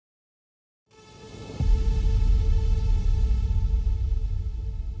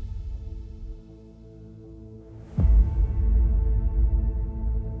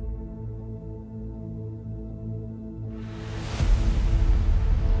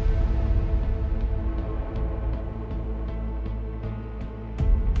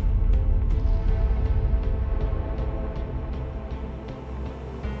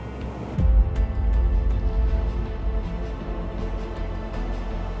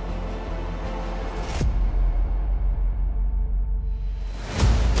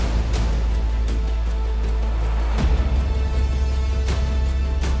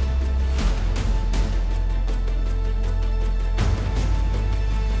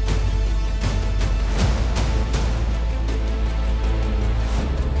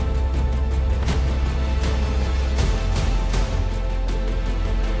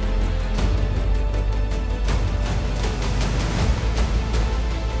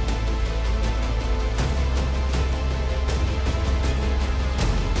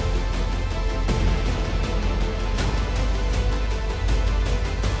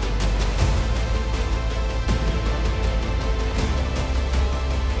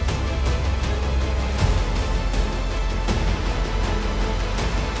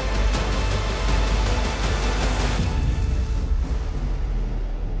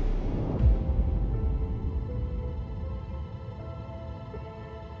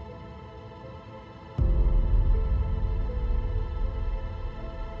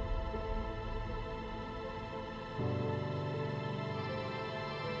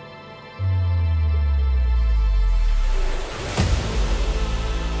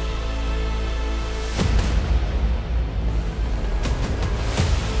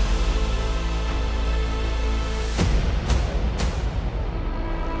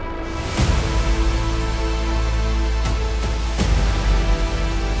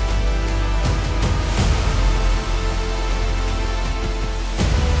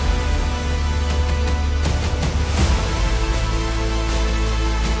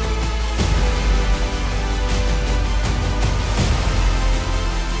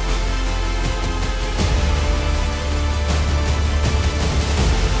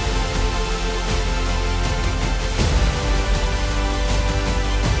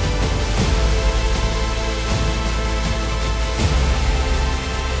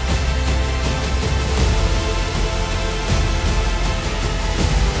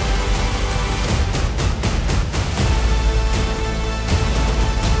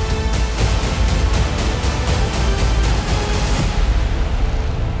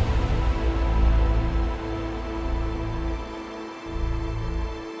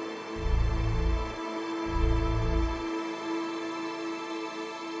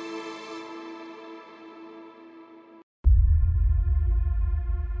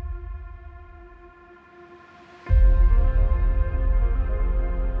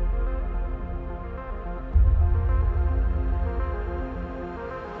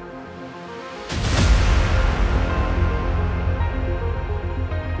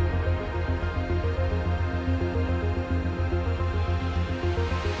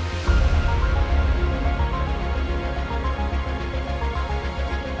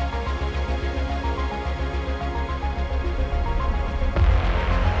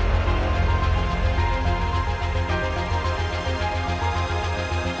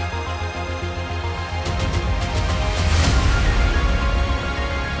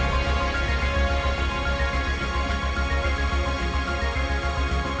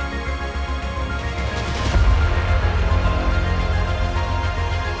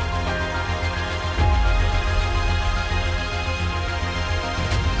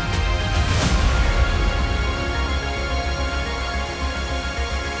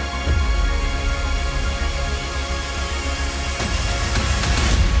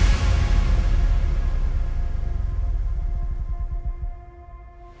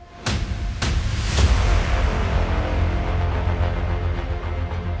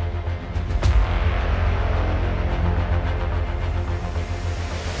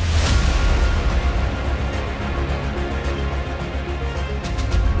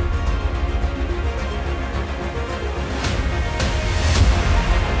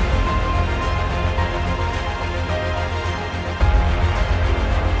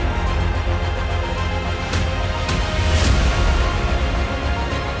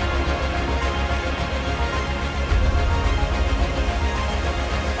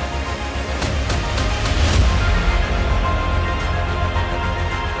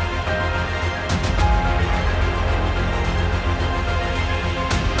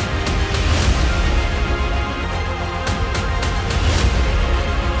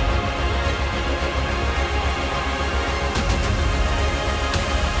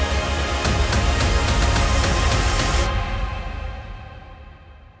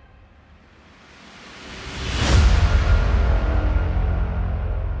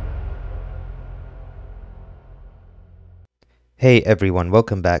Hey everyone,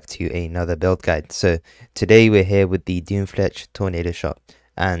 welcome back to another build guide. So today we're here with the Doomfletch Tornado Shot,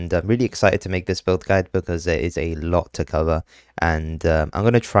 and I'm really excited to make this build guide because there is a lot to cover, and I'm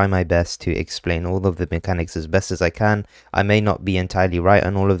going to try my best to explain all of the mechanics as best as I can. I may not be entirely right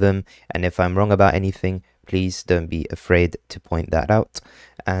on all of them, and if I'm wrong about anything, please don't be afraid to point that out.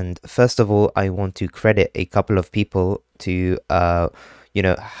 And first of all, I want to credit a couple of people to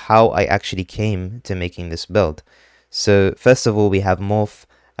how I actually came to making this build. So first of all, we have Morph.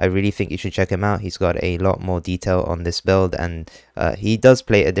 I really think you should check him out. He's got a lot more detail on this build, and he does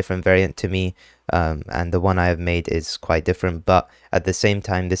play a different variant to me, and the one I have made is quite different, but at the same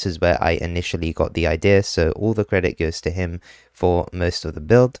time, this is where I initially got the idea, so all the credit goes to him for most of the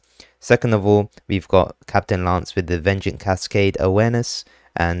build. Second of all, we've got CaptainLance with the Vengeance Cascade awareness,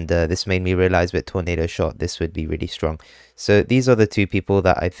 and this made me realize with Tornado Shot this would be really strong. So these are the two people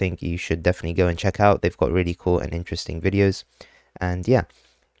that I think you should definitely go and check out. They've got really cool and interesting videos. And yeah,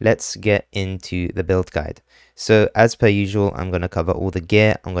 let's get into the build guide. So as per usual, I'm going to cover all the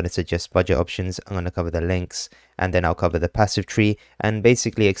gear, I'm going to suggest budget options, I'm going to cover the links, and then I'll cover the passive tree and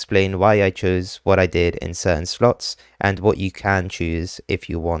basically explain why I chose what I did in certain slots and what you can choose if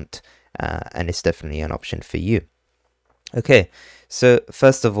you want, and it's definitely an option for you. Okay, so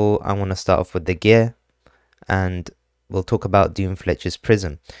first of all, I want to start off with the gear, and we'll talk about Doomfletch's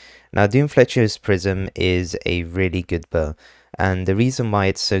Prism. Now, Doomfletch's Prism is a really good bow, and the reason why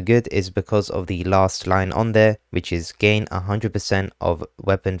it's so good is because of the last line on there, which is gain 100% of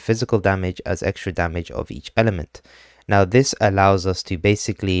weapon physical damage as extra damage of each element. Now, this allows us to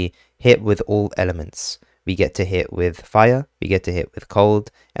basically hit with all elements. We get to hit with fire, we get to hit with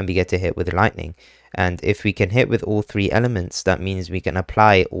cold, and we get to hit with lightning. And if we can hit with all three elements, that means we can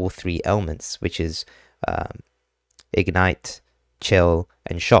apply all three elements, which is ignite, chill,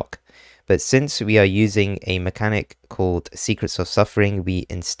 and shock. But since we are using a mechanic called Secrets of Suffering, we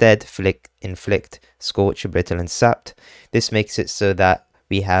instead inflict, scorch, brittle, and sapped. This makes it so that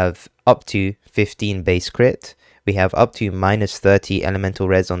we have up to 15 base crit, we have up to minus 30 elemental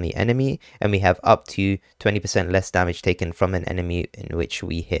res on the enemy, and we have up to 20% less damage taken from an enemy in which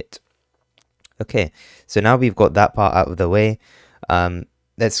we hit. Okay, so now we've got that part out of the way.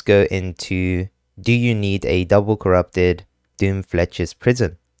 Let's go into, do you need a double corrupted Doomfletch's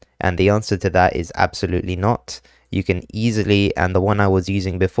Prism? And the answer to that is absolutely not. You can easily, and the one I was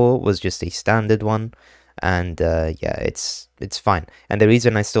using before was just a standard one, and yeah, it's fine. And the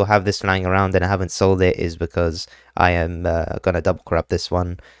reason I still have this lying around and I haven't sold it is because I am gonna double corrupt this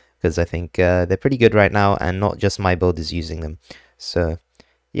one, because I think they're pretty good right now, and not just my build is using them. So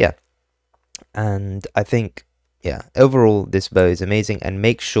yeah. And I think, yeah, overall this bow is amazing, and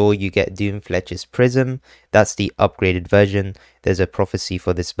make sure you get Doomfletch's Prism. That's the upgraded version. There's a prophecy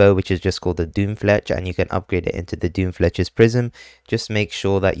for this bow which is just called the Doomfletch, and you can upgrade it into the Doomfletch's Prism. Just make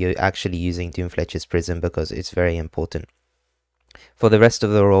sure that you're actually using Doomfletch's Prism because it's very important. For the rest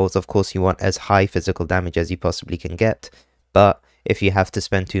of the rolls, of course, you want as high physical damage as you possibly can get, but if you have to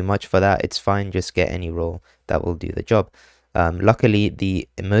spend too much for that, it's fine, just get any roll that will do the job. Luckily, the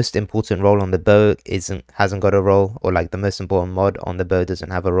most important roll on the bow hasn't got a roll, or like the most important mod on the bow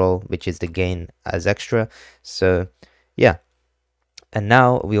doesn't have a roll, which is the gain as extra. So yeah, and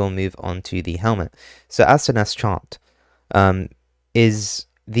now we will move on to the helmet. So Asenath's Chant is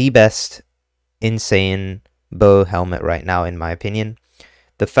the best insane bow helmet right now, in my opinion.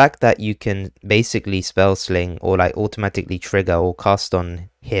 The fact that you can basically spell sling or like automatically trigger or cast on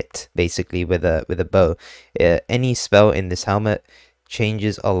hit basically with a bow, any spell in this helmet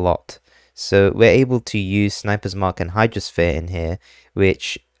changes a lot. So we're able to use Sniper's Mark and Hydra Sphere in here,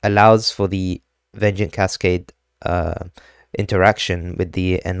 which allows for the Vengeance Cascade interaction with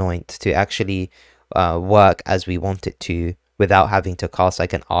the Anoint to actually work as we want it to, without having to cast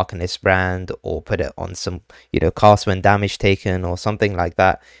like an Arcanist brand or put it on some, cast when damage taken or something like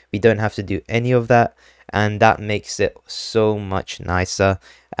that. We don't have to do any of that, and that makes it so much nicer.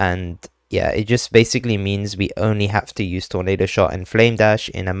 And yeah, it just basically means we only have to use Tornado Shot and Flame Dash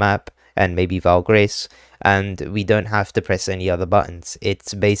in a map, and maybe Val Grace, and we don't have to press any other buttons.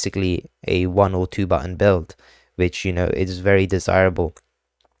 It's basically a 1 or 2 button build, which is very desirable.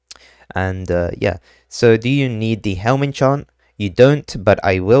 And yeah, so do you need the Helm enchant? You don't, but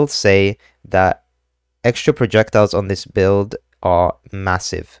I will say that extra projectiles on this build are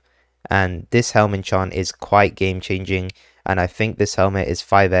massive, and this helm enchant is quite game changing, and I think this helmet is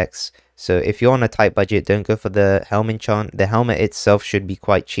 5x. So if you're on a tight budget, don't go for the helm enchant. The helmet itself should be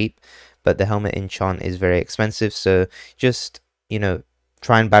quite cheap, but the helmet enchant is very expensive, so just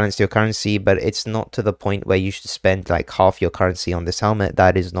try and balance your currency, but it's not to the point where you should spend like half your currency on this helmet.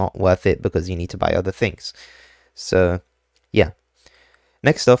 That is not worth it because you need to buy other things. So yeah,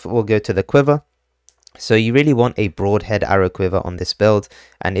 Next off, we'll go to the quiver. So you really want a broadhead arrow quiver on this build,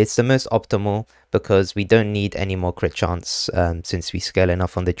 and it's the most optimal because we don't need any more crit chance since we scale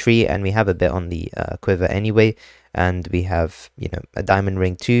enough on the tree, and we have a bit on the quiver anyway, and we have, you know, a diamond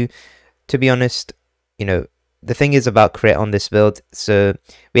ring too. To be honest, you know, the thing is about crit on this build, so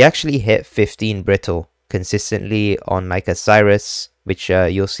we actually hit 15 brittle consistently on like a Sirus, which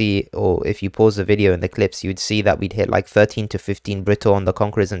you'll see, or if you pause the video in the clips, you'd see that we'd hit like 13 to 15 brittle on the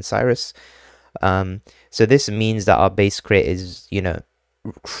Conquerors and Sirus. So this means that our base crit is, you know,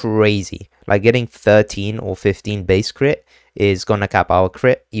 crazy. Like getting 13 or 15 base crit is gonna cap our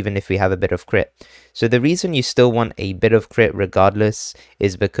crit even if we have a bit of crit. So the reason you still want a bit of crit regardless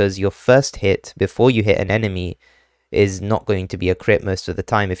is because your first hit before you hit an enemy is not going to be a crit most of the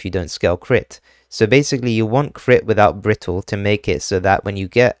time if you don't scale crit. So basically you want crit without brittle to make it so that when you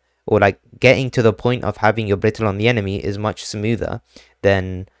get, or like getting to the point of having your brittle on the enemy is much smoother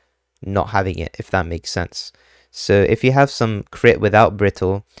than not having it, if that makes sense. So if you have some crit without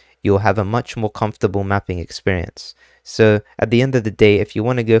brittle, you'll have a much more comfortable mapping experience. So at the end of the day, if you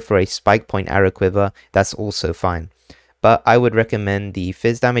want to go for a spike point arrow quiver, that's also fine. But I would recommend the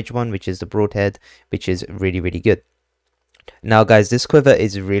fizz damage one, which is the broadhead, which is really, really good. Now guys, this quiver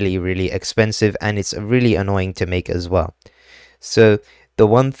is really expensive and it's really annoying to make as well. So the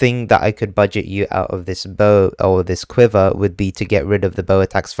one thing that I could budget you out of this bow or this quiver would be to get rid of the bow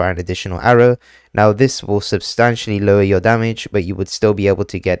attacks for an additional arrow. Now this will substantially lower your damage, but you would still be able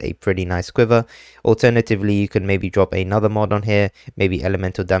to get a pretty nice quiver. Alternatively, you could maybe drop another mod on here, maybe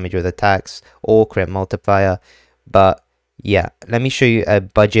elemental damage with attacks or crit multiplier. But yeah, let me show you a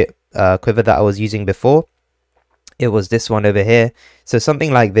budget quiver that I was using before. It was this one over here. So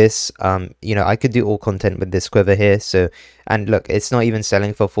something like this, you know, I could do all content with this quiver here. So, and look, it's not even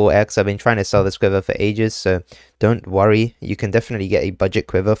selling for 4x. I've been trying to sell this quiver for ages, so don't worry. You can definitely get a budget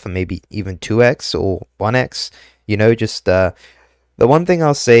quiver for maybe even 2x or 1x. You know, just the one thing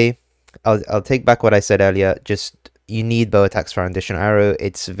I'll say, I'll take back what I said earlier. Just you need bow attacks for an additional arrow.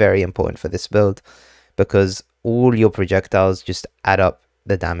 It's very important for this build because all your projectiles just add up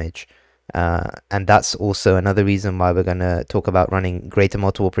the damage. And that's also another reason why we're going to talk about running greater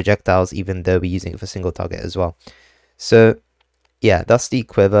multiple projectiles, even though we're using it for single target as well. So yeah, that's the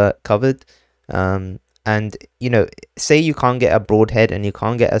quiver covered. And you know, say you can't get a broadhead and you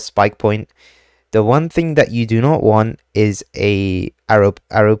can't get a spike point, the one thing that you do not want is a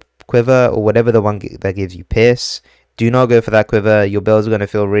arrow quiver or whatever the one that gives you pierce. Do not go for that quiver. Your builds are going to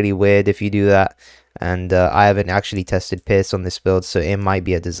feel really weird if you do that. And I haven't actually tested pierce on this build, so it might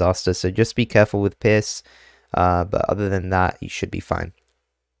be a disaster. So just be careful with pierce. But other than that, you should be fine.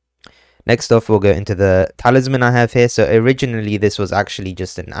 Next off, we'll go into the talisman I have here. So originally, this was actually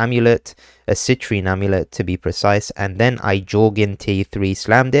just an amulet, a citrine amulet to be precise. And then I Jorgen T3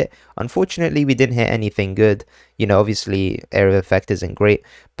 slammed it. Unfortunately, we didn't hit anything good. You know, obviously, area of effect isn't great.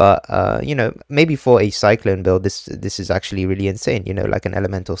 But, you know, maybe for a cyclone build, this is actually really insane. You know, like an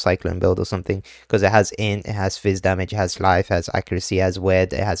elemental cyclone build or something. Because it has int, it has fizz damage, it has life, it has accuracy, it has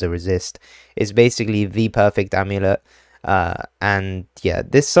wed, it has a resist. It's basically the perfect amulet. And yeah,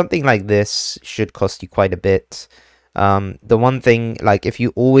 something like this should cost you quite a bit. The one thing, like if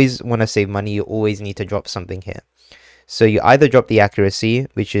you always want to save money, you always need to drop something here. So you either drop the accuracy,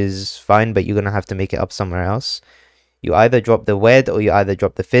 which is fine, but you're gonna have to make it up somewhere else. You either drop the wed or you either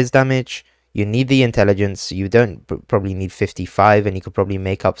drop the fizz damage. You need the intelligence. You don't probably need 55, and you could probably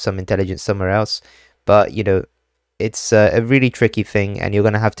make up some intelligence somewhere else. But you know, it's a really tricky thing, and you're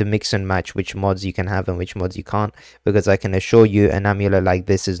going to have to mix and match which mods you can have and which mods you can't, because I can assure you an amulet like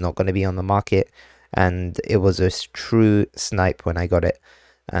this is not going to be on the market, and it was a true snipe when I got it.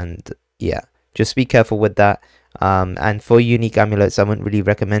 And yeah, just be careful with that. And for unique amulets, I wouldn't really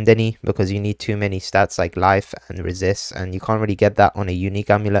recommend any, because you need too many stats like life and resist, and you can't really get that on a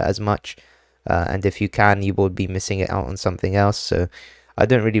unique amulet as much. And if you can, you would be missing it out on something else. So I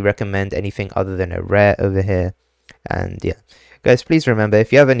don't really recommend anything other than a rare over here. And yeah, guys, please remember,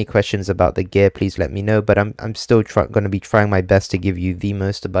 if you have any questions about the gear, please let me know. But I'm still going to be trying my best to give you the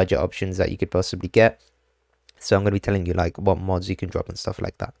most budget options that you could possibly get. So I'm going to be telling you like what mods you can drop and stuff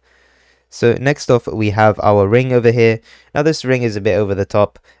like that. So next off, we have our ring over here. Now this ring is a bit over the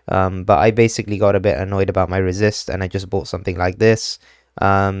top, but I basically got a bit annoyed about my resist, and I just bought something like this.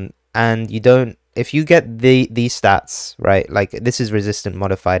 And you don't, if you get these stats, right, like this is resistant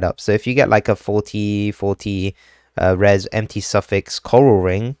modified up. So if you get like a 40 res empty suffix coral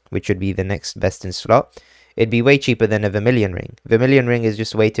ring, which would be the next best in slot, It'd be way cheaper than a Vermilion ring. Vermilion ring is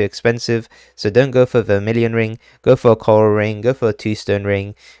just way too expensive, so don't go for Vermilion ring. Go for a coral ring, go for a 2-stone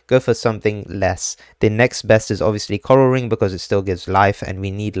ring, go for something less. The next best is obviously coral ring because it still gives life, and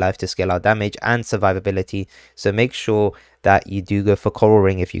we need life to scale our damage and survivability, so make sure that you do go for coral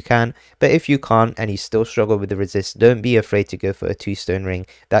ring if you can. But if you can't and you still struggle with the resist, don't be afraid to go for a 2-stone ring.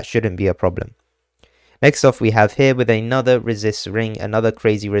 That shouldn't be a problem. Next off, we have here with another resist ring, another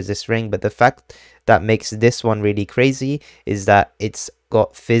crazy resist ring, but the fact that makes this one really crazy is that it's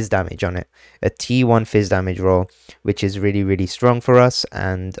got fizz damage on it, a T1 fizz damage roll, which is really strong for us,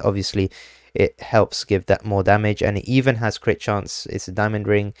 and obviously it helps give that more damage, and it even has crit chance. It's a diamond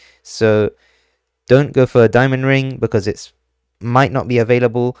ring, so don't go for a diamond ring because it's might not be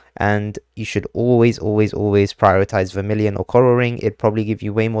available, and you should always prioritize Vermilion or coral ring. It'd probably give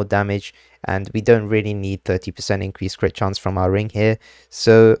you way more damage, and we don't really need 30% increased crit chance from our ring here,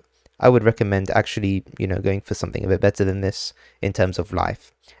 so I would recommend actually, you know, going for something a bit better than this in terms of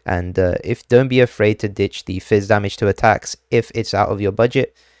life. And don't be afraid to ditch the fizz damage to attacks if it's out of your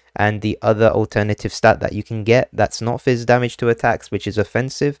budget. And the other alternative stat that you can get that's not fizz damage to attacks, which is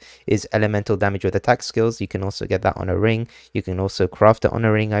offensive, is elemental damage with attack skills. You can also get that on a ring. You can also craft it on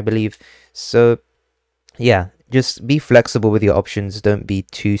a ring, I believe. So yeah, just be flexible with your options. Don't be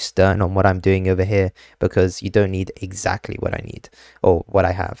too stern on what I'm doing over here, because you don't need exactly what I need or what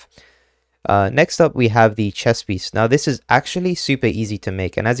I have. Next up, we have the chest piece. Now this is actually super easy to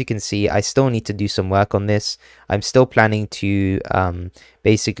make, and as you can see, I still need to do some work on this. I'm still planning to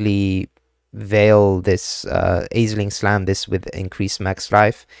basically veil this, Aisling Slam this with increased max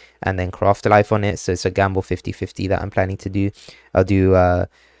life and then craft life on it, so it's a gamble 50-50 that I'm planning to do. I'll do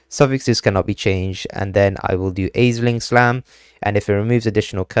suffixes cannot be changed, and then I will do Aisling Slam, and if it removes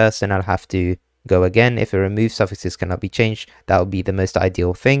additional curse, then I'll have to go again. If it removes suffixes cannot be changed, that would be the most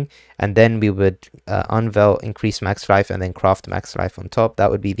ideal thing, and then we would unveil increase max life and then craft max life on top. That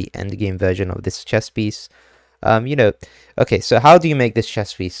would be the end game version of this chest piece. You know, okay, so how do you make this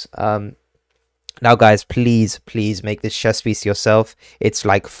chest piece? Now guys, please make this chest piece yourself. It's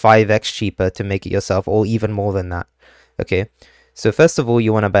like 5x cheaper to make it yourself, or even more than that. Okay, so first of all,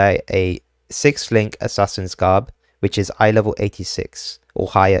 you want to buy a 6-link assassin's garb, which is eye level 86 or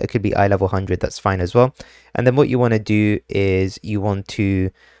higher. It could be eye level 100, that's fine as well. And then what you want to do is you want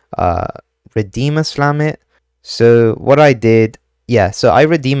to Redeemer Slam it. So what I did, yeah, so I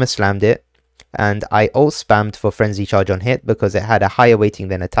Redeemer Slammed it, and I ult spammed for Frenzy Charge on hit because it had a higher weighting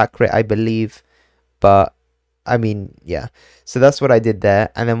than attack crit, I believe. But I mean, yeah, so that's what I did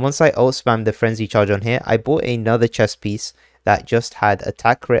there. And then once I ult spammed the Frenzy Charge on hit, I bought another chest piece that just had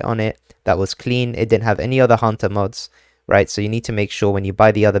attack crit on it, that was clean. It didn't have any other hunter mods, right? So you need to make sure when you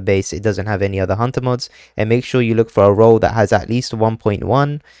buy the other base, it doesn't have any other hunter mods, and make sure you look for a roll that has at least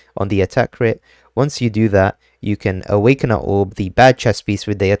 1.1 on the attack crit. Once you do that, you can awaken orb the bad chest piece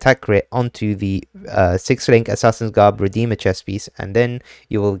with the attack crit onto the 6-link assassin's garb redeemer chest piece, and then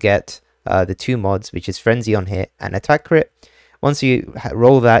you will get the 2 mods, which is frenzy on hit and attack crit. Once you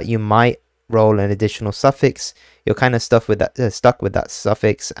roll that, you might roll an additional suffix. You're kind of stuck with that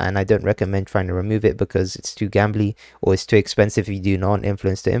suffix, and I don't recommend trying to remove it because it's too gambly, or it's too expensive if you do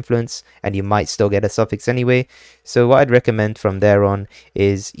non-influence to influence, and you might still get a suffix anyway. So what I'd recommend from there on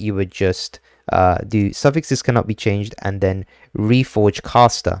is you would just do suffixes cannot be changed and then reforge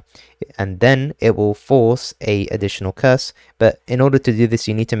caster, and then it will force a additional curse. But in order to do this,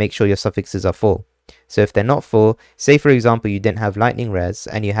 you need to make sure your suffixes are full. So if they're not full, say for example you didn't have lightning res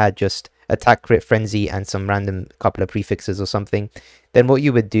and you had just attack crit frenzy and some random couple of prefixes or something, then what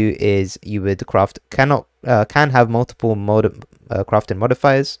you would do is you would craft can have multiple crafting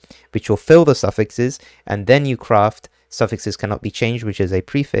modifiers which will fill the suffixes, and then you craft suffixes cannot be changed, which is a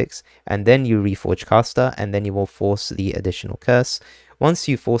prefix, and then you reforge caster, and then you will force the additional curse. Once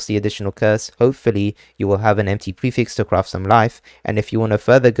you force the additional curse, hopefully you will have an empty prefix to craft some life. And if you want to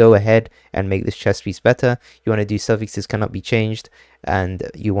further go ahead and make this chest piece better, you want to do suffixes cannot be changed, and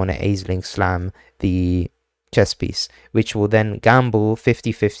you want to Aisling Slam the chest piece, which will then gamble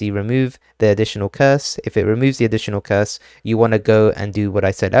 50-50 remove the additional curse. If it removes the additional curse, you want to go and do what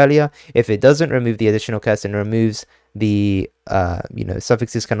I said earlier. If it doesn't remove the additional curse and removes the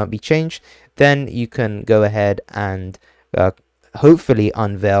suffixes cannot be changed, then you can go ahead and hopefully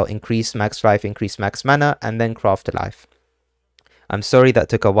unveil increase max life, increase max mana, and then craft a life. I'm sorry that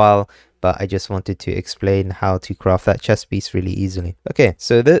took a while, but I just wanted to explain how to craft that chest piece really easily. Okay,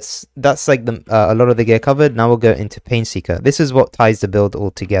 so that's like a lot of the gear covered. Now we'll go into Painseeker. This is what ties the build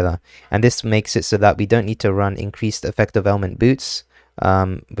all together, and this makes it so that we don't need to run increased effective element boots,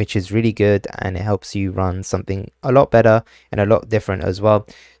 which is really good, and it helps you run something a lot better and a lot different as well.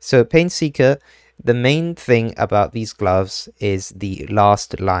 So Painseeker, the main thing about these gloves is the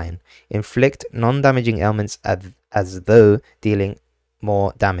last line. Inflict non-damaging ailments as though dealing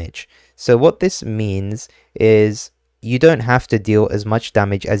more damage. So what this means is you don't have to deal as much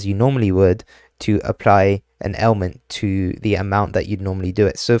damage as you normally would to apply an ailment to the amount that you'd normally do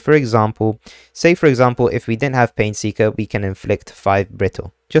it. So for example, say for example, if we didn't have Pain Seeker, we can inflict 5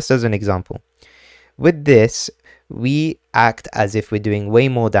 brittle, just as an example. With this, we act as if we're doing way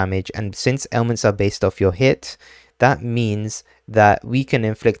more damage, and since ailments are based off your hit, that means that we can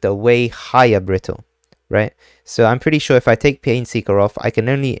inflict a way higher brittle, right? So I'm pretty sure if I take Pain Seeker off, I can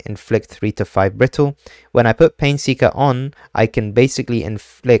only inflict 3 to 5 brittle. When I put Pain Seeker on, I can basically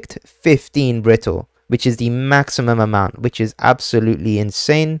inflict 15 brittle, which is the maximum amount, which is absolutely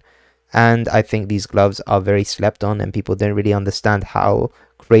insane. And I think these gloves are very slept on, and people don't really understand how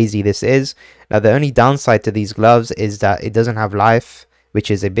crazy this is. Now, the only downside to these gloves is that it doesn't have life, which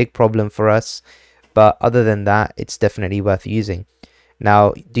is a big problem for us. But other than that, it's definitely worth using.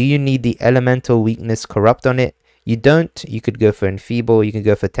 Now, do you need the elemental weakness corrupt on it? You don't. You could go for enfeeble, you can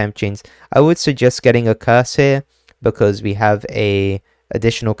go for temp chains. I would suggest getting a curse here because we have a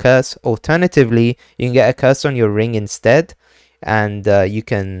additional curse. Alternatively, you can get a curse on your ring instead, and you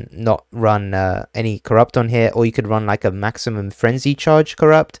can not run any corrupt on here, or you could run like a maximum frenzy charge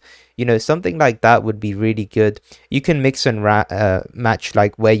corrupt. You know, something like that would be really good. You can mix and match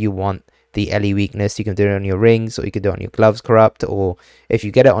like where you want the LE weakness. You can do it on your rings, or you can do it on your gloves corrupt, or if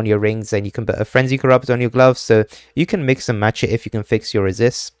you get it on your rings, then you can put a frenzy corrupt on your gloves. So you can mix and match it if you can fix your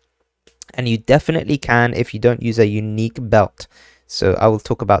resists, and you definitely can if you don't use a unique belt. So I will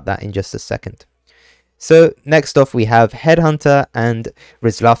talk about that in just a second. So next off, we have Headhunter and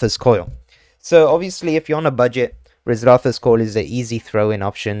Rizlatha's Coil. So obviously, if you're on a budget, Rizlatha's Coil is an easy throw-in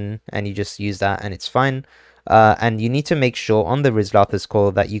option, and you just use that and it's fine. And you need to make sure on the Rizlatha's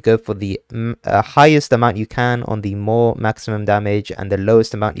Coil that you go for the highest amount you can on the more maximum damage, and the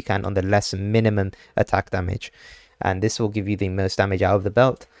lowest amount you can on the less minimum attack damage. And this will give you the most damage out of the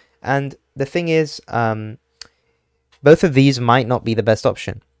belt. And the thing is, both of these might not be the best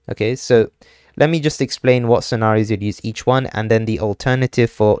option. Okay, so let me just explain what scenarios you'd use each one, and then the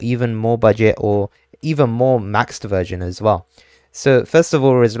alternative for even more budget or even more maxed version as well. So first of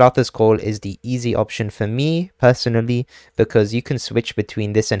all, Rizlatha's Coil is the easy option for me personally, because you can switch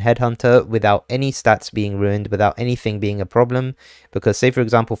between this and Headhunter without any stats being ruined, without anything being a problem. Because say for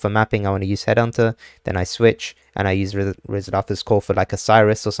example for mapping, I want to use Headhunter, then I switch and I use Rizlatha's Coil for like a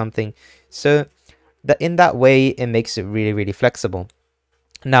Sirus or something. So in that way, it makes it really, really flexible.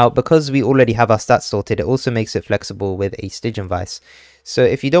 Now, because we already have our stats sorted, it also makes it flexible with a Stygian Vice. So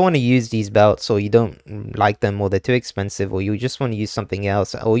if you don't want to use these belts, or you don't like them, or they're too expensive, or you just want to use something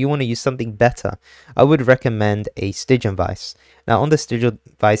else, or you want to use something better, I would recommend a Stygian Vice. Now on the Stygian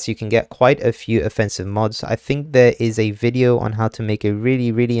Vice, you can get quite a few offensive mods. I think there is a video on how to make a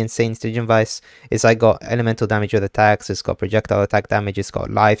really, really insane Stygian Vice. It's like got elemental damage with attacks, it's got projectile attack damage, it's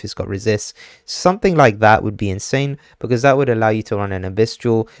got life, it's got resist. Something like that would be insane, because that would allow you to run an Abyss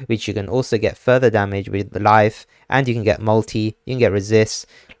Jewel, which you can also get further damage with the life, and you can get multi, you can get resist.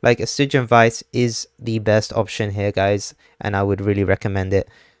 Like a Stygian Vice is the best option here, guys, and I would really recommend it.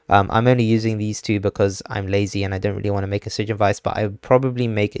 I'm only using these two because I'm lazy and I don't really want to make a Stygian Vice, but I would probably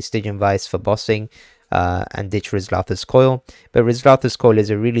make a Stygian Vice for bossing and ditch Rizlatha's Coil. But Rizlatha's Coil is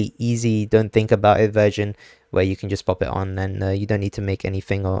a really easy, don't think about it version where you can just pop it on, and you don't need to make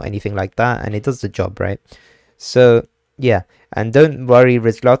anything or anything like that, and it does the job, right? So yeah, and don't worry,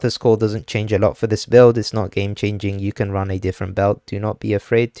 Rizlatha's Coil doesn't change a lot for this build. It's not game changing. You can run a different belt. Do not be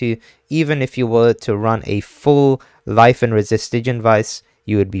afraid to. Even if you were to run a full life and resist Stygian Vice,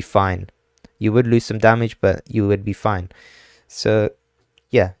 you would be fine. You would lose some damage, but you would be fine. So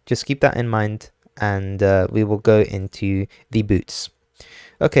yeah, just keep that in mind, and we will go into the boots.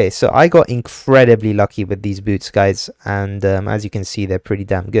 Okay, so I got incredibly lucky with these boots, guys, and as you can see, they're pretty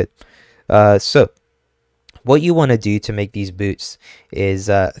damn good. So what you want to do to make these boots is,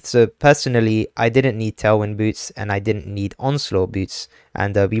 so personally, I didn't need Tailwind boots and I didn't need Onslaught boots,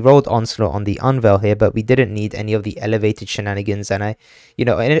 and we rolled Onslaught on the Unveil here, but we didn't need any of the elevated shenanigans. And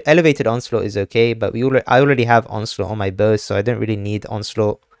elevated Onslaught is okay, but I already have Onslaught on my bow, so I don't really need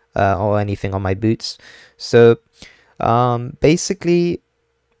Onslaught or anything on my boots. So basically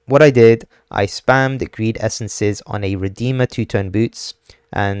what I did, I spammed Greed Essences on a Redeemer two-tone boots.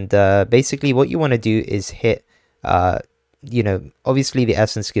 And basically what you want to do is hit, obviously the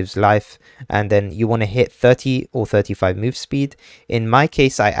essence gives life, and then you want to hit 30 or 35 move speed. In my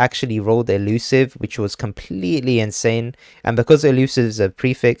case, I actually rolled Elusive, which was completely insane. And because Elusive is a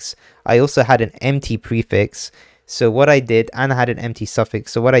prefix, I also had an empty prefix. So what I did, and I had an empty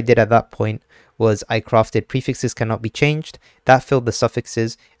suffix, so what I did at that point was I crafted prefixes cannot be changed. That filled the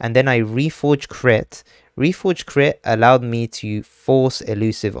suffixes, and then I reforged crit. Reforged crit allowed me to force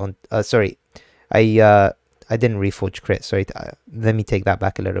elusive on, I didn't reforge crit, sorry, let me take that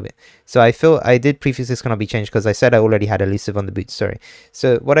back a little bit. So I did prefixes cannot be changed because I said I already had elusive on the boots, sorry.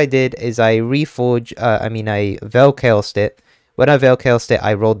 So what I did is I I Veil Chaosed it. When I Veil Chaosed it,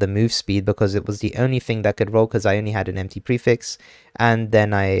 I rolled the move speed because it was the only thing that could roll because I only had an empty prefix. And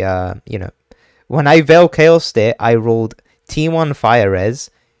then when I Veil Chaosed it, I rolled T1 Fire Res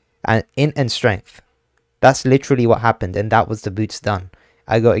and Int and Strength. That's literally what happened, and that was the boots done.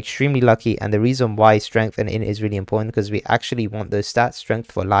 I got extremely lucky, and the reason why strength and int is really important because we actually want those stats,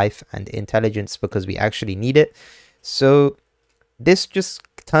 strength for life and intelligence, because we actually need it. So this just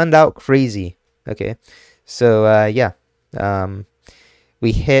turned out crazy. Okay, so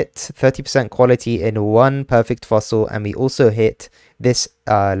we hit 30% quality in one perfect fossil, and we also hit this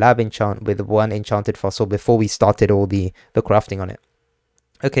lab enchant with one enchanted fossil before we started all the crafting on it.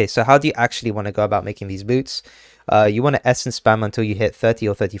 Okay, so how do you actually want to go about making these boots? You want to essence spam until you hit 30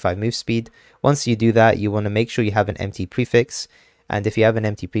 or 35 move speed. Once you do that, you want to make sure you have an empty prefix. And if you have an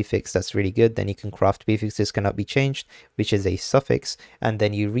empty prefix, that's really good. Then you can craft prefixes cannot be changed, which is a suffix. And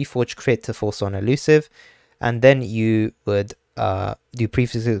then you reforge crit to force on elusive. And then you would do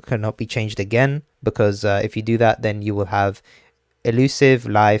prefixes cannot be changed again, because if you do that, then you will have elusive,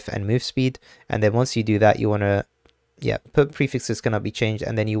 life, and move speed. And then once you do that, you want to put prefixes cannot be changed,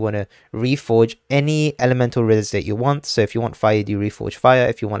 and then you want to reforge any elemental resist that you want. So if you want fire, you do reforge fire.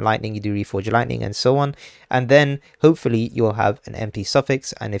 If you want lightning, you do reforge lightning, and so on. And then hopefully you'll have an empty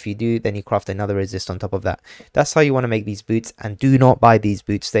suffix, and if you do, then you craft another resist on top of that. That's how you want to make these boots, and do not buy these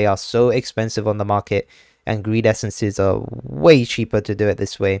boots. They are so expensive on the market, and greed essences are way cheaper to do it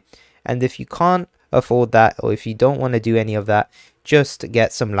this way. And if you can't afford that, or if you don't want to do any of that, just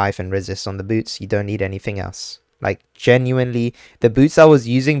get some life and resist on the boots. You don't need anything else. Like, genuinely, the boots I was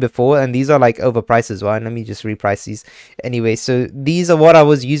using before, and these are like overpriced as well, and let me just reprice these anyway. So these are what I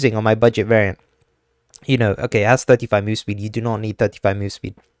was using on my budget variant. You know, okay, it has 35 move speed. You do not need 35 move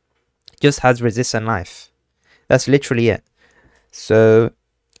speed. Just has resist and life. That's literally it. So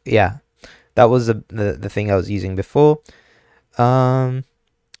yeah, that was the thing I was using before.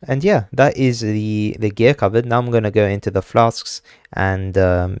 And yeah, that is the gear covered. Now I'm going to go into the flasks, and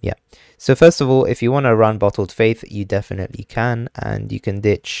yeah. So first of all, if you want to run Bottled Faith, you definitely can, and you can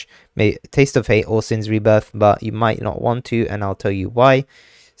ditch Taste of Hate or Sin's Rebirth, but you might not want to, and I'll tell you why.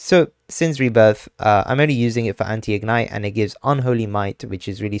 So Sin's Rebirth, I'm only using it for anti-ignite, and it gives Unholy Might, which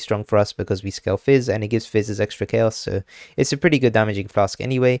is really strong for us because we scale Fizz, and it gives Fizz as extra chaos, so it's a pretty good damaging flask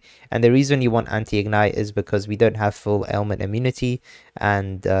anyway. And the reason you want anti-ignite is because we don't have full ailment immunity,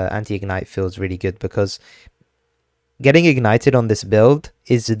 and anti-ignite feels really good because getting ignited on this build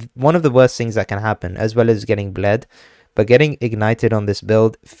is one of the worst things that can happen, as well as getting bled. But getting ignited on this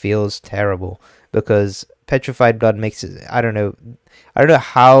build feels terrible because Petrified Blood makes it, I don't know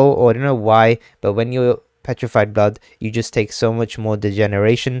how, or I don't know why, but when you're Petrified Blood, you just take so much more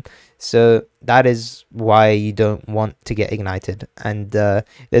degeneration. So that is why you don't want to get ignited. And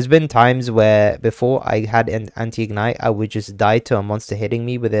there's been times where before I had an anti-ignite, I would just die to a monster hitting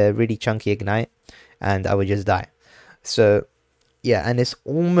me with a really chunky ignite, and I would just die. So yeah, and it's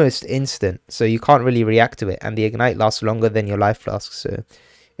almost instant, so you can't really react to it, and the ignite lasts longer than your life flask, so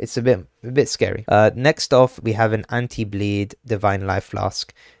it's a bit scary. Next off, we have an anti-bleed divine life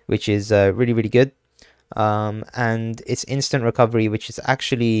flask, which is really good, and it's instant recovery, which is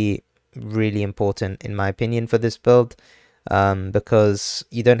actually really important in my opinion for this build, because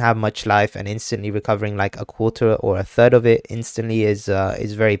you don't have much life, and instantly recovering like a quarter or a third of it instantly is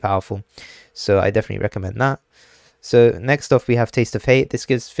very powerful. So I definitely recommend that. So next off, we have Taste of Hate. This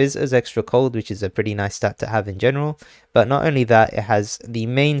gives Fizz as extra cold, which is a pretty nice stat to have in general. But not only that, it has the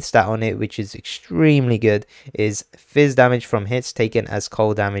main stat on it, which is extremely good, is Fizz damage from hits taken as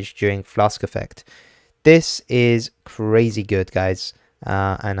cold damage during flask effect. This is crazy good, guys.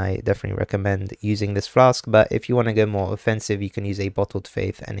 And I definitely recommend using this flask. But if you want to go more offensive, you can use a Bottled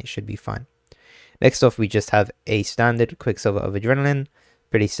Faith and it should be fine. Next off, we just have a standard Quicksilver of Adrenaline.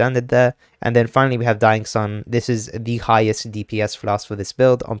 Pretty standard there. And then finally we have Dying Sun. This is the highest DPS flask for this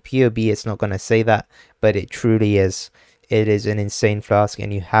build. On PoB it's not going to say that, but it truly is. It is an insane flask,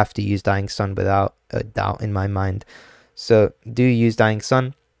 and you have to use Dying Sun without a doubt in my mind. So do use Dying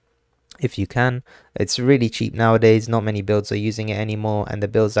Sun if you can. It's really cheap nowadays. Not many builds are using it anymore, and the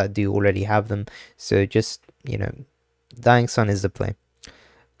builds that do already have them. So just, you know, Dying Sun is the play.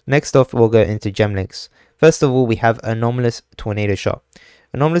 Next off, we'll go into gem links. First of all, we have Anomalous Tornado Shot.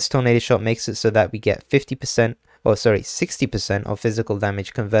 Anomalous Tornado Shot makes it so that we get 50% or sorry, 60% of physical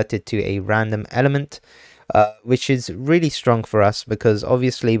damage converted to a random element, which is really strong for us because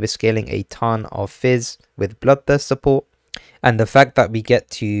obviously we're scaling a ton of Fizz with Bloodthirst support, and the fact that we get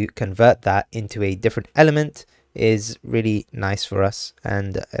to convert that into a different element is really nice for us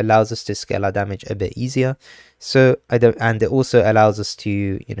and allows us to scale our damage a bit easier. So and it also allows us to,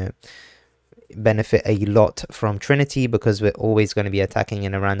 you know, benefit a lot from Trinity because we're always going to be attacking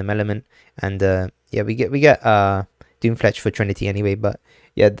in a random element. And yeah, we get Doomfletch for Trinity anyway, but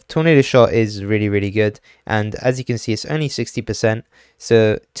yeah, the Tornado Shot is really good, and as you can see, it's only 60%.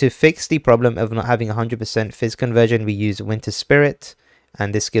 So to fix the problem of not having 100% Fizz conversion, we use Winter Spirit,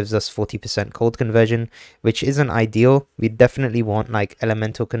 and this gives us 40% cold conversion, which isn't ideal. We definitely want like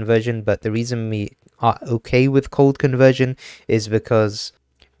elemental conversion, but the reason we are okay with cold conversion is because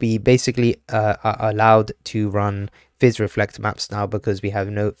we basically are allowed to run Fizz Reflect maps now because we have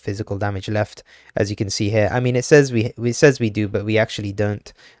no physical damage left, as you can see here. I mean, it says we do, but we actually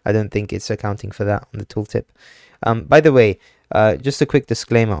don't. I don't think it's accounting for that on the tooltip. By the way, just a quick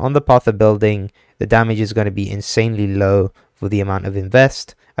disclaimer, on the path of building, the damage is going to be insanely low for the amount of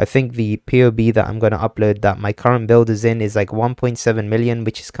invest. I think the PoB that I'm going to upload that my current build is in is like 1.7 million,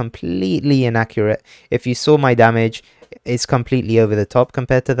 which is completely inaccurate. If you saw my damage, it's completely over the top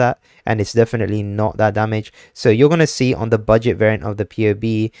compared to that, and it's definitely not that damage. So you're going to see on the budget variant of the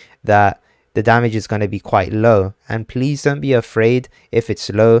PoB that the damage is going to be quite low, and please don't be afraid if it's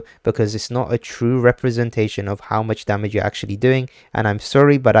low because it's not a true representation of how much damage you're actually doing. And I'm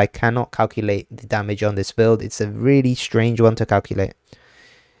sorry, but I cannot calculate the damage on this build. It's a really strange one to calculate.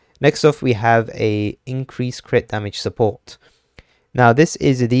 Next off, we have a increased crit damage support. Now this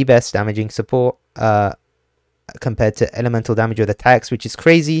is the best damaging support compared to elemental damage with attacks, which is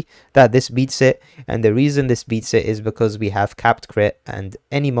crazy that this beats it. And the reason this beats it is because we have capped crit, and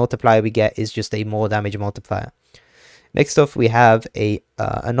any multiplier we get is just a more damage multiplier. Next off, we have a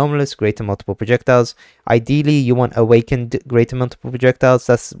anomalous greater multiple projectiles. Ideally you want awakened greater multiple projectiles.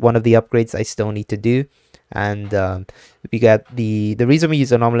 That's one of the upgrades I still need to do. And we get the reason we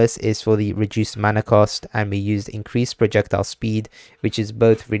use anomalous is for the reduced mana cost, and we used increased projectile speed, which is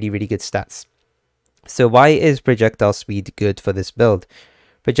both really good stats. So why is projectile speed good for this build?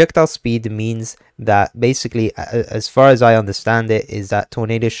 Projectile speed means that basically, as far as I understand it, is that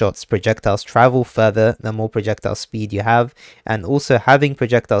tornado shots projectiles travel further the more projectile speed you have, and also having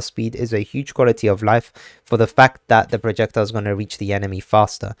projectile speed is a huge quality of life for the fact that the projectile is going to reach the enemy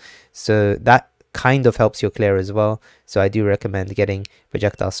faster. So that kind of helps your clear as well. So I do recommend getting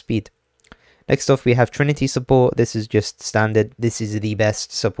projectile speed. Next off, we have Trinity support. This is just standard. This is the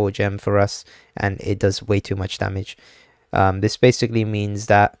best support gem for us, and it does way too much damage. This basically means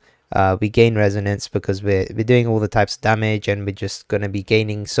that we gain resonance because we're doing all the types of damage, and we're just going to be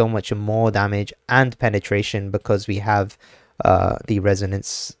gaining so much more damage and penetration because we have the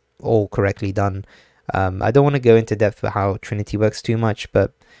resonance all correctly done. I don't want to go into depth with how Trinity works too much,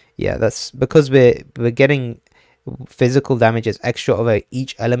 but yeah, that's because we're getting physical damage as extra over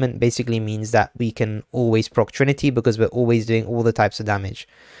each element. Basically means that we can always proc Trinity because we're always doing all the types of damage,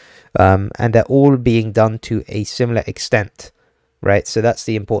 and they're all being done to a similar extent, right? So that's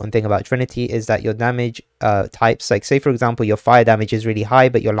the important thing about Trinity, is that your damage types, like say for example your fire damage is really high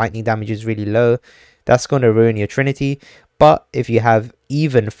but your lightning damage is really low, that's going to ruin your Trinity. But if you have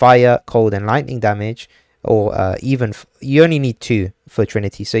even fire, cold and lightning damage, or you only need 2 for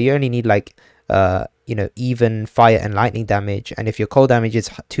Trinity, so you only need like you know, even fire and lightning damage, and if your cold damage is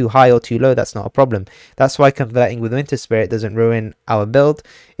too high or too low, that's not a problem. That's why converting with Winter Spirit doesn't ruin our build.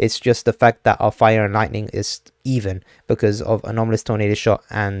 It's just the fact that our fire and lightning is even because of Anomalous Tornado Shot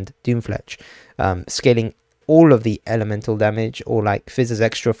and Doomfletch. Scaling all of the elemental damage, or like Fizzes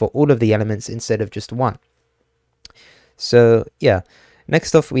extra for all of the elements instead of just one. So yeah.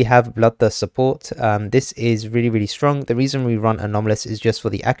 Next off, we have Bloodthirst support. This is really strong. The reason we run Anomalous is just for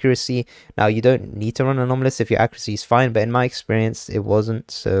the accuracy. Now, you don't need to run Anomalous if your accuracy is fine, but in my experience, it wasn't,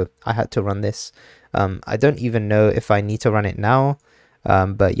 so I had to run this. I don't even know if I need to run it now,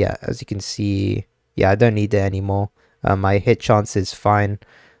 but yeah, as you can see, yeah, I don't need it anymore. My hit chance is fine,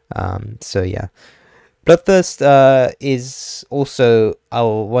 so yeah. Bloodthirst is also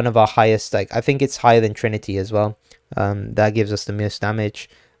one of our highest, like I think it's higher than Trinity as well. That gives us the most damage.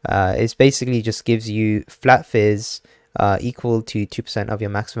 It basically just gives you flat fizz equal to 2% of your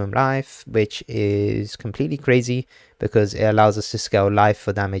maximum life, which is completely crazy because it allows us to scale life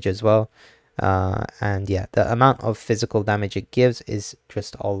for damage as well. And yeah, the amount of physical damage it gives is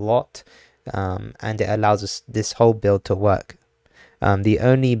just a lot, and it allows us this whole build to work. The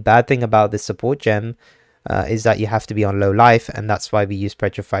only bad thing about this support gem is that you have to be on low life, and that's why we use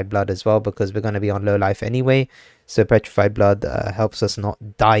Petrified Blood as well, because we're going to be on low life anyway. So Petrified Blood helps us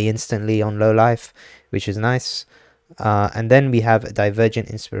not die instantly on low life, which is nice. And then we have Divergent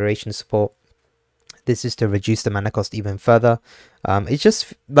Inspiration Support. This is to reduce the mana cost even further. It's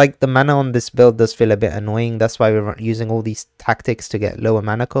just like the mana on this build does feel a bit annoying. That's why we're using all these tactics to get lower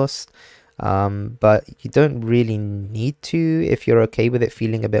mana cost. But you don't really need to if you're okay with it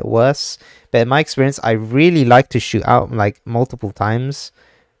feeling a bit worse. But in my experience, I really like to shoot out like multiple times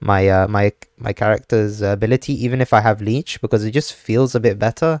my my character's ability, even if I have leech, because it just feels a bit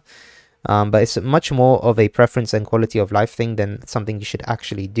better. But it's much more of a preference and quality of life thing than something you should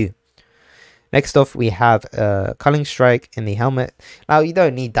actually do. Next off, we have Culling Strike in the helmet. Now, you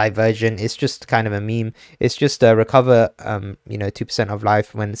don't need Diversion. It's just kind of a meme. It's just recover, 2% of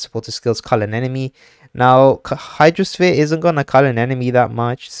life when supporter skills cull an enemy. Now, Hydrosphere isn't going to cull an enemy that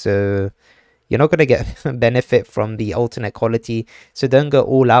much, so you're not going to get benefit from the alternate quality. So don't go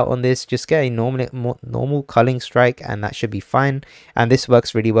all out on this. Just get a normal Culling Strike, and that should be fine. And this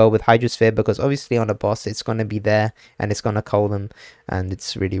works really well with Hydrosphere, because obviously on a boss, it's going to be there, and it's going to cull them, and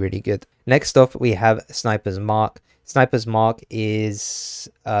it's really, really good. Next off, we have Sniper's Mark. Sniper's Mark is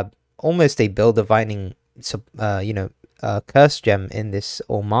almost a build dividing, curse gem in this,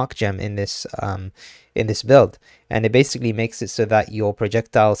 or mark gem in this build, and it basically makes it so that your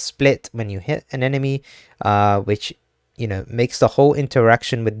projectiles split when you hit an enemy, which makes the whole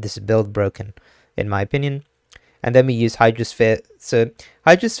interaction with this build broken, in my opinion. And then we use Hydrosphere. So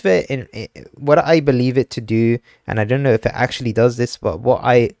Hydrosphere, in what I believe it to do, and I don't know if it actually does this, but what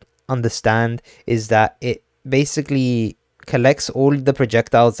I understand is that it basically collects all the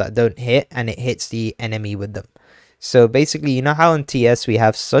projectiles that don't hit, and it hits the enemy with them. So basically, you know how in TS we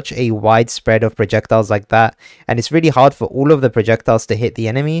have such a wide spread of projectiles like that, and it's really hard for all of the projectiles to hit the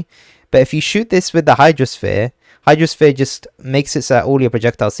enemy. But if you shoot this with the Hydrosphere, Hydrosphere just makes it so that all your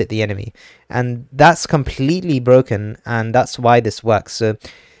projectiles hit the enemy, and that's completely broken, and that's why this works. So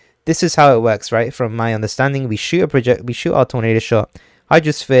this is how it works, right? From my understanding, we shoot our tornado shot.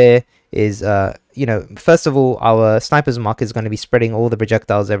 Hydrosphere is first of all, our Sniper's Mark is going to be spreading all the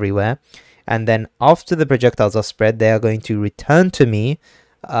projectiles everywhere. And then after the projectiles are spread, they are going to return to me,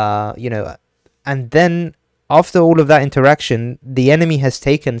 and then after all of that interaction, the enemy has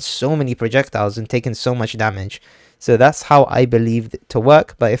taken so many projectiles and taken so much damage. So that's how I believe it to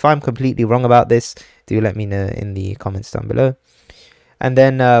work. But if I'm completely wrong about this, do let me know in the comments down below. And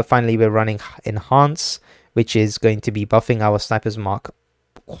then finally, we're running Enhance, which is going to be buffing our Sniper's Mark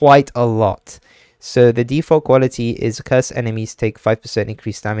quite a lot. So the default quality is cursed enemies take 5%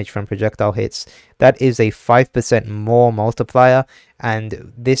 increased damage from projectile hits. That is a 5% more multiplier,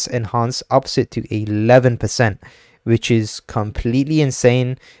 and this Enhance ups it to 11%, which is completely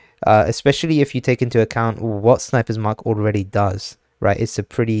insane, especially if you take into account what Sniper's Mark already does, right? It's a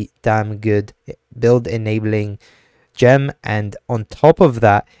pretty damn good build enabling gem, and on top of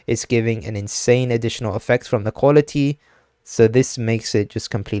that, it's giving an insane additional effect from the quality, so this makes it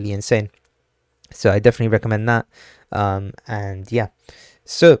just completely insane. So I definitely recommend that. And yeah,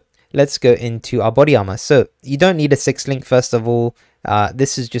 so let's go into our body armor. So you don't need a 6-link first of all.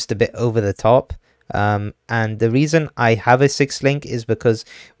 This is just a bit over the top. And the reason I have a 6-link is because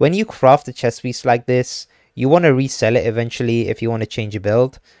when you craft a chest piece like this, you want to resell it eventually if you want to change your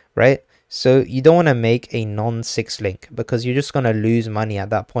build, right? So you don't want to make a non-6-link, because you're just going to lose money at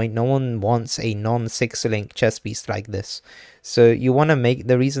that point. No one wants a non-6-link chest piece like this. So you want to make,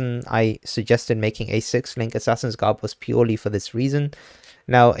 the reason I suggested making a 6-link Assassin's Garb was purely for this reason.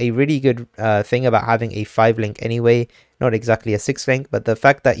 Now, a really good thing about having a 5-link anyway, not exactly a 6-link, but the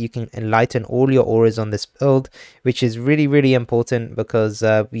fact that you can enlighten all your auras on this build, which is really, really important, because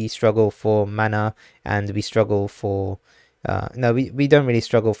we struggle for mana, and we struggle for... we don't really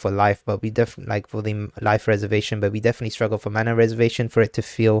struggle for life, but we definitely like for the life reservation, but we definitely struggle for mana reservation for it to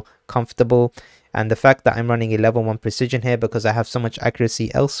feel comfortable. And the fact that I'm running a level 1 precision here because I have so much accuracy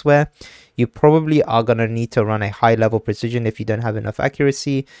elsewhere, you probably are going to need to run a high level precision if you don't have enough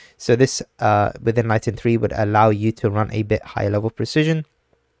accuracy. So this with Enlighten 3 would allow you to run a bit high level precision.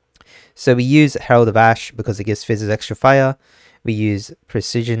 So we use Herald of Ash because it gives Fizz's extra fire. We use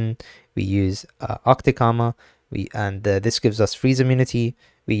Precision. We use Arctic Armor. This gives us freeze immunity.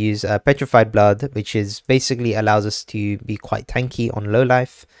 We use Petrified Blood, which is basically allows us to be quite tanky on low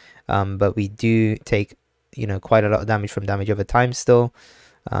life, but we do take quite a lot of damage from damage over time still.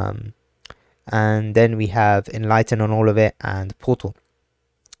 And then we have Enlighten on all of it, and Portal.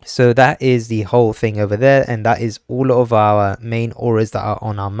 So that is the whole thing over there, and that is all of our main auras that are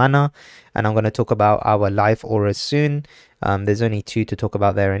on our mana. And I'm going to talk about our life auras soon. There's only 2 to talk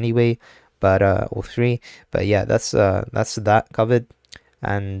about there anyway. but or 3. But yeah, that's that covered.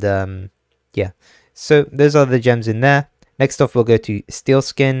 And yeah, so those are the gems in there. Next off, we'll go to Steel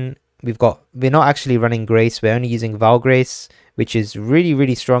Skin. We're not actually running Grace, we're only using Val Grace, which is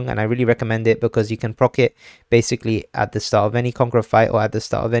really strong, and I really recommend it because you can proc it basically at the start of any Conqueror fight or at the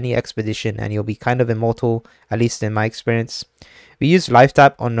start of any expedition, and you'll be kind of immortal, at least in my experience. We use Life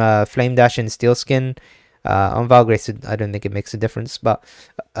Tap on Flame Dash and Steel Skin. On Val Grace, I don't think it makes a difference, but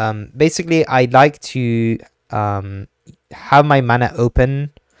basically I like to have my mana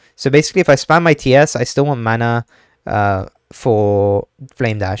open. So basically if I spam my TS, I still want mana for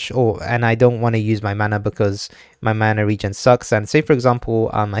Flame Dash, and I don't want to use my mana because my mana regen sucks. And say for example,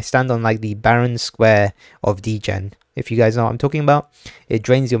 I stand on like the Baran Square of Degen, if you guys know what I'm talking about. It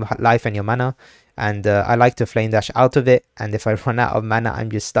drains your life and your mana, and I like to Flame Dash out of it, and if I run out of mana, I'm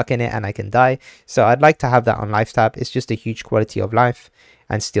just stuck in it and I can die. So I'd like to have that on Life Tap. It's just a huge quality of life.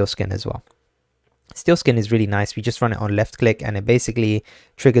 And Steel Skin as well. Steel Skin is really nice. We just run it on left click and it basically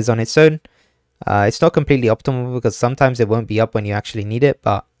triggers on its own. It's not completely optimal because sometimes it won't be up when you actually need it,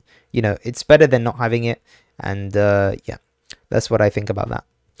 but you know, it's better than not having it. And yeah, that's what I think about that.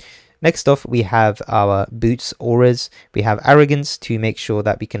 Next off, we have our boots auras. We have Arrogance to make sure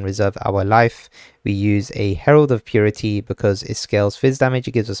that we can reserve our life. We use a Herald of Purity because it scales phys damage.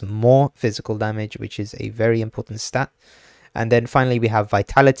 It gives us more physical damage, which is a very important stat. And then finally we have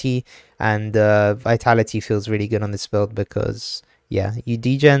Vitality, and Vitality feels really good on this build because yeah, you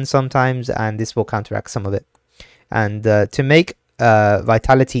degen sometimes and this will counteract some of it. And to make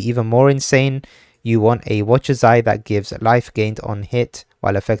Vitality even more insane, you want a Watcher's Eye that gives life gained on hit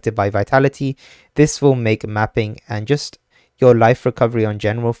while affected by Vitality. This will make mapping and just your life recovery on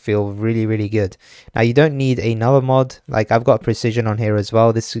general feel really good. Now you don't need another mod, like I've got Precision on here as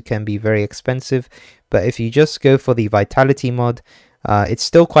well. This can be very expensive, but if you just go for the Vitality mod, it's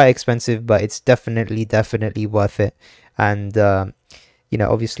still quite expensive, but it's definitely worth it. And you know,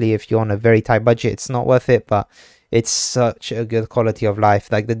 obviously if you're on a very tight budget, it's not worth it, but it's such a good quality of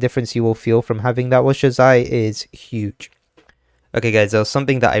life. Like the difference you will feel from having that Watcher's Eye is huge. Okay guys, there was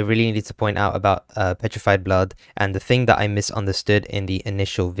something that I really needed to point out about Petrified Blood, and the thing that I misunderstood in the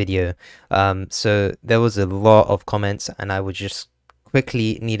initial video. So there was a lot of comments and I would just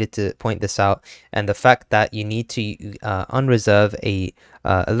quickly needed to point this out, and the fact that you need to unreserve a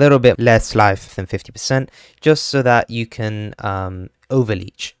little bit less life than 50% just so that you can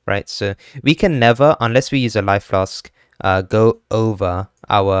overleech, right? So we can never, unless we use a life flask, go over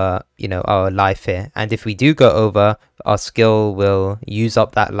our our life here, and if we do go over, our skill will use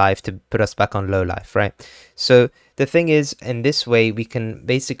up that life to put us back on low life, right? So the thing is, in this way we can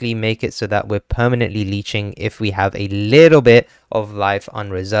basically make it so that we're permanently leeching if we have a little bit of life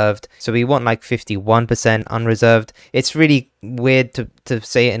unreserved. So we want like 51% unreserved. It's really weird to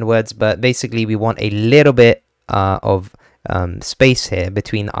say it in words, but basically we want a little bit of space here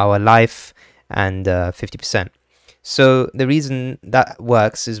between our life and 50%. So the reason that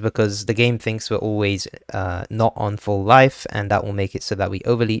works is because the game thinks we're always not on full life, and that will make it so that we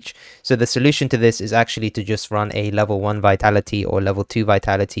overleech. So the solution to this is actually to just run a level 1 Vitality or level 2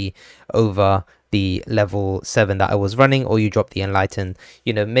 Vitality over the level 7 that I was running, or you drop the Enlighten.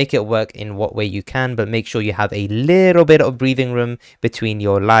 You know, make it work in what way you can, but make sure you have a little bit of breathing room between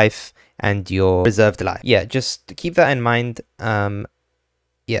your life and your reserved life. Yeah, just keep that in mind.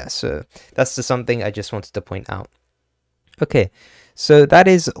 Yeah, so that's just something I just wanted to point out. Okay, so that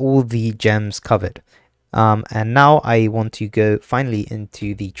is all the gems covered. And now I want to go finally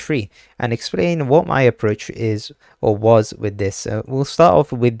into the tree and explain what my approach is or was with this. We'll start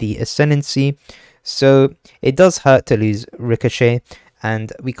off with the Ascendancy. So it does hurt to lose Ricochet,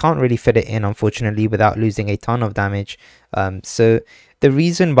 and we can't really fit it in, unfortunately, without losing a ton of damage. So the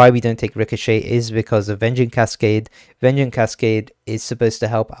reason why we don't take Ricochet is because of Vengeance Cascade. Vengeance Cascade is supposed to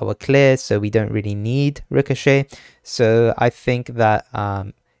help our clear, so we don't really need Ricochet. So I think that,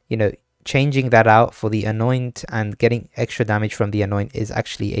 you know, changing that out for the Anoint and getting extra damage from the Anoint is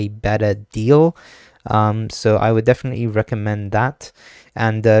actually a better deal. So I would definitely recommend that.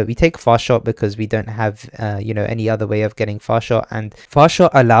 And we take Fast Shot because we don't have you know, any other way of getting Fast Shot, and Fast Shot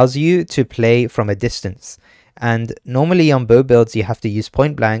allows you to play from a distance. And normally on bow builds you have to use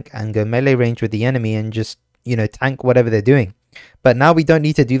point blank and go melee range with the enemy and just, you know, tank whatever they're doing. But now we don't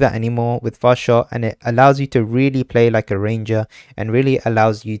need to do that anymore with Fast Shot, and it allows you to really play like a ranger and really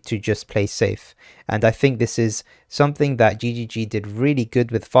allows you to just play safe. And I think this is something that GGG did really good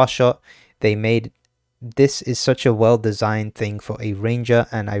with Fast Shot. They made this is such a well designed thing for a ranger,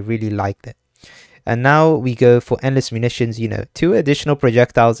 and I really liked it. And now we go for Endless Munitions. You know, 2 additional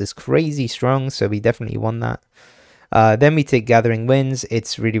projectiles is crazy strong, so we definitely want that. Then we take Gathering Winds.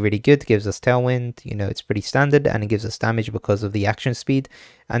 It's really good, gives us Tailwind, you know, it's pretty standard, and it gives us damage because of the action speed.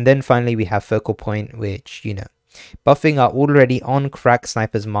 And then finally we have Focal Point, which, you know, buffing our already on crack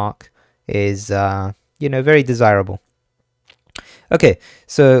Sniper's Mark is, you know, very desirable. Okay,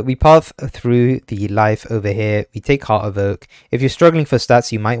 so we path through the life over here. We take Heart of Oak. If you're struggling for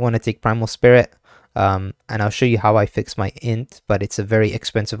stats, you might want to take Primal Spirit. And I'll show you how I fix my int, but it's a very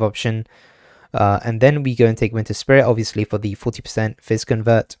expensive option. And then we go and take Winter Spirit, obviously for the 40% Fizz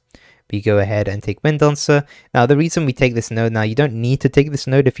Convert. We go ahead and take Wind Dancer. Now, the reason we take this node, now you don't need to take this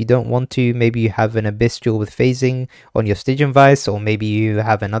node if you don't want to. Maybe you have an Abyss Jewel with phasing on your Stygian Vice, or maybe you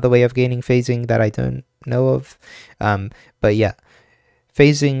have another way of gaining phasing that I don't know of. But yeah.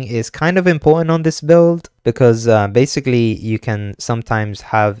 Phasing is kind of important on this build because basically you can sometimes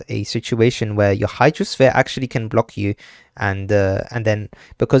have a situation where your Hydra Sphere actually can block you, and then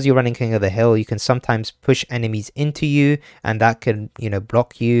because you're running King of the Hill, you can sometimes push enemies into you, and that can, you know,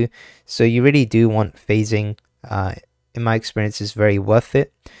 block you. So you really do want phasing. In my experience, is very worth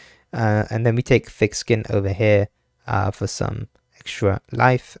it. And then we take Thick Skin over here for some extra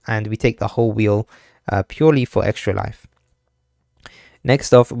life, and we take the whole wheel purely for extra life.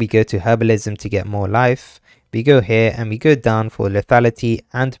 Next off, we go to Herbalism to get more life. We go here and we go down for Lethality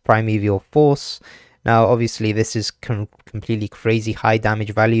and Primeval Force. Now, obviously, this is completely crazy high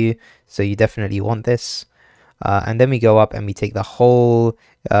damage value, so you definitely want this. And then we go up and we take the whole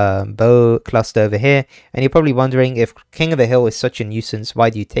bow cluster over here. And you're probably wondering, if King of the Hill is such a nuisance,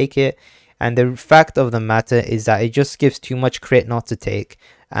 why do you take it? And the fact of the matter is that it just gives too much crit not to take.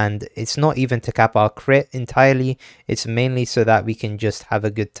 And it's not even to cap our crit entirely, it's mainly so that we can just have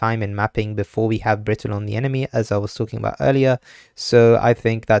a good time in mapping before we have Brittle on the enemy, as I was talking about earlier. So I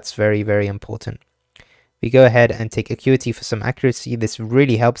think that's very important. We go ahead and take Acuity for some accuracy. This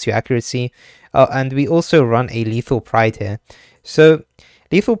really helps your accuracy. And we also run a Lethal Pride here. So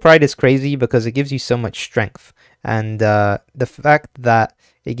Lethal Pride is crazy because it gives you so much strength. And the fact that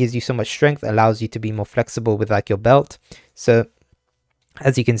it gives you so much strength allows you to be more flexible with like your belt. So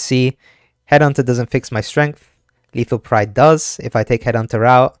as you can see, Headhunter doesn't fix my strength. Lethal Pride does. If I take Headhunter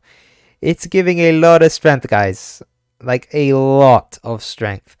out, it's giving a lot of strength, guys. Like a lot of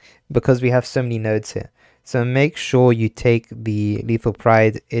strength, because we have so many nodes here. So make sure you take the Lethal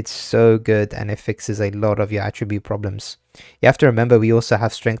Pride. It's so good and it fixes a lot of your attribute problems. You have to remember we also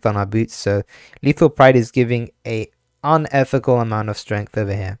have strength on our boots. So Lethal Pride is giving a unethical amount of strength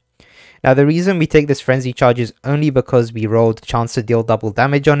over here. Now, the reason we take this Frenzy Charge is only because we rolled chance to deal double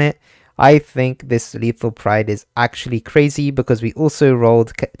damage on it. I think this Lethal Pride is actually crazy because we also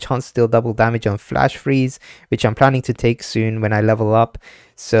rolled chance to deal double damage on Flash Freeze, which I'm planning to take soon when I level up.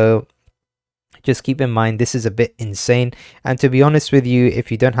 So just keep in mind, this is a bit insane. And to be honest with you,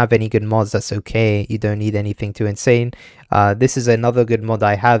 if you don't have any good mods, that's okay. You don't need anything too insane. This is another good mod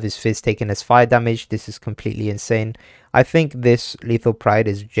I have, is Fizz taken as fire damage. This is completely insane. I think this Lethal Pride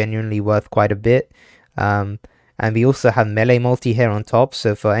is genuinely worth quite a bit. And we also have melee multi here on top.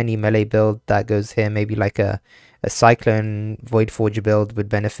 So for any melee build that goes here, maybe like a Cyclone Void Forge build would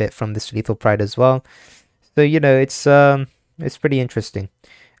benefit from this Lethal Pride as well. So, you know, it's pretty interesting.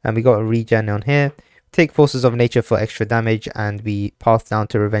 And we got a regen on here. Take Forces of Nature for extra damage, and we path down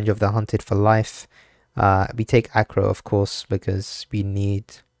to Revenge of the Hunted for life. We take Acro, of course, because we need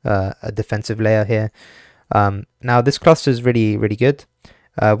a defensive layer here. Now this cluster is really good.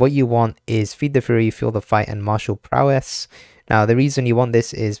 What you want is Feed the Fury, Feel the Fight, and Martial Prowess. Now the reason you want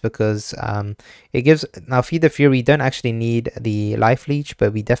this is because it gives, now Feed the Fury, you don't actually need the Life Leech,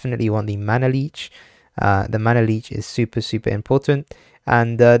 but we definitely want the Mana Leech. The Mana Leech is super important.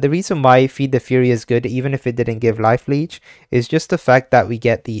 And the reason why Feed the Fury is good, even if it didn't give Life Leech, is just the fact that we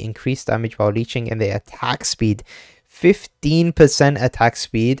get the increased damage while leeching and the attack speed. 15% attack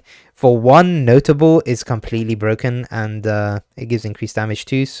speed for one notable is completely broken, and it gives increased damage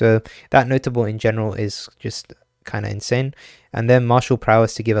too. So that notable in general is just kind of insane. And then Martial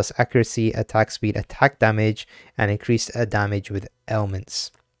Prowess to give us accuracy, attack speed, attack damage, and increased damage with ailments.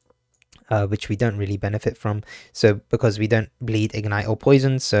 Which we don't really benefit from, so because we don't bleed, ignite, or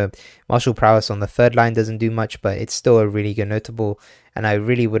poison. So Martial Prowess on the third line doesn't do much, but it's still a really good notable, and I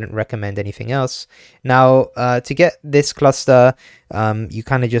really wouldn't recommend anything else. Now to get this cluster, you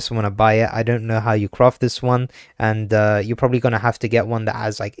kind of just want to buy it. I don't know how you craft this one, and you're probably going to have to get one that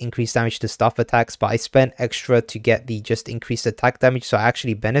has like increased damage to staff attacks, but I spent extra to get the just increased attack damage, so I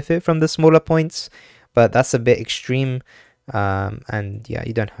actually benefit from the smaller points, but that's a bit extreme. And yeah,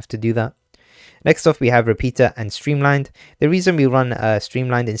 you don't have to do that. Next off, we have Repeater and Streamlined. The reason we run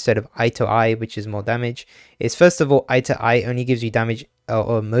Streamlined instead of Eye to Eye, which is more damage, is first of all, Eye to Eye only gives you damage,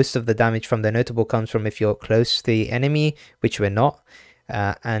 or most of the damage from the notable comes from if you're close to the enemy, which we're not.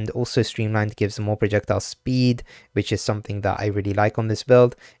 And also Streamlined gives more projectile speed, which is something that I really like on this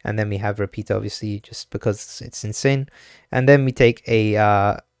build. And then we have Repeater, obviously, just because it's insane. And then we take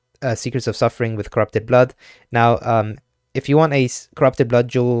a Secrets of Suffering with Corrupted Blood. Now, if you want a Corrupted Blood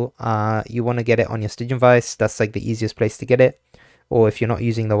jewel, you want to get it on your Stygian Vice. That's like the easiest place to get it. Or if you're not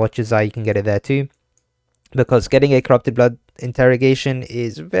using the Watcher's Eye, you can get it there too. Because getting a Corrupted Blood interrogation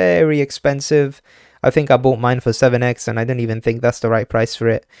is very expensive. I think I bought mine for 7x and I don't even think that's the right price for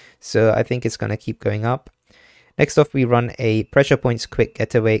it. So I think it's going to keep going up. Next off, we run a Pressure Points Quick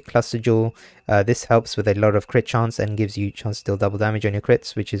Getaway Cluster Jewel. This helps with a lot of crit chance and gives you chance to deal double damage on your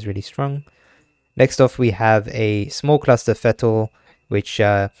crits, which is really strong. Next off, we have a Small Cluster Fetal, which,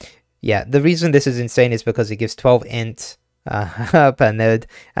 yeah, the reason this is insane is because it gives 12 int per node,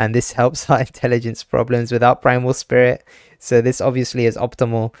 and this helps our intelligence problems without Primal Spirit. So this obviously is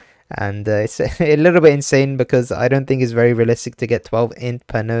optimal, and it's a little bit insane because I don't think it's very realistic to get 12 int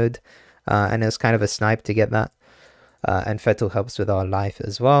per node, and it was kind of a snipe to get that. And Fetal helps with our life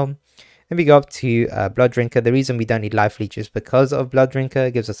as well. Then we go up to Blood Drinker. The reason we don't need Life Leech is because of Blood Drinker.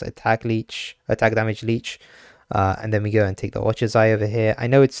 It gives us attack damage leech. And then we go and take the Watcher's Eye over here. I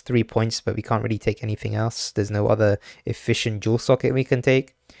know it's 3 points, but we can't really take anything else. There's no other efficient jewel socket we can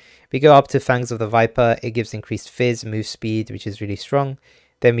take. We go up to Fangs of the Viper. It gives increased fizz, move speed, which is really strong.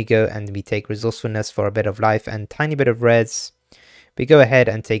 Then we go and we take Resourcefulness for a bit of life and tiny bit of res. We go ahead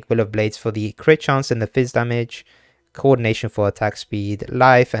and take Will of Blades for the crit chance and the fizz damage. Coordination for attack speed,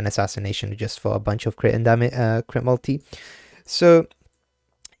 life, and assassination just for a bunch of crit and damage, crit multi. So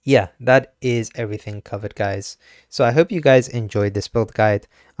yeah, that is everything covered, guys. So I hope you guys enjoyed this build guide.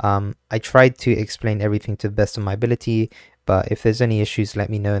 I tried to explain everything to the best of my ability, but if there's any issues, let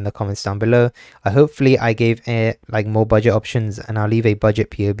me know in the comments down below. Hopefully I gave like more budget options, and I'll leave a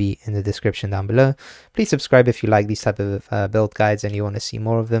budget PoB in the description down below. Please subscribe if you like these type of build guides and you want to see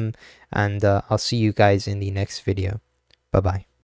more of them, and I'll see you guys in the next video. Bye bye.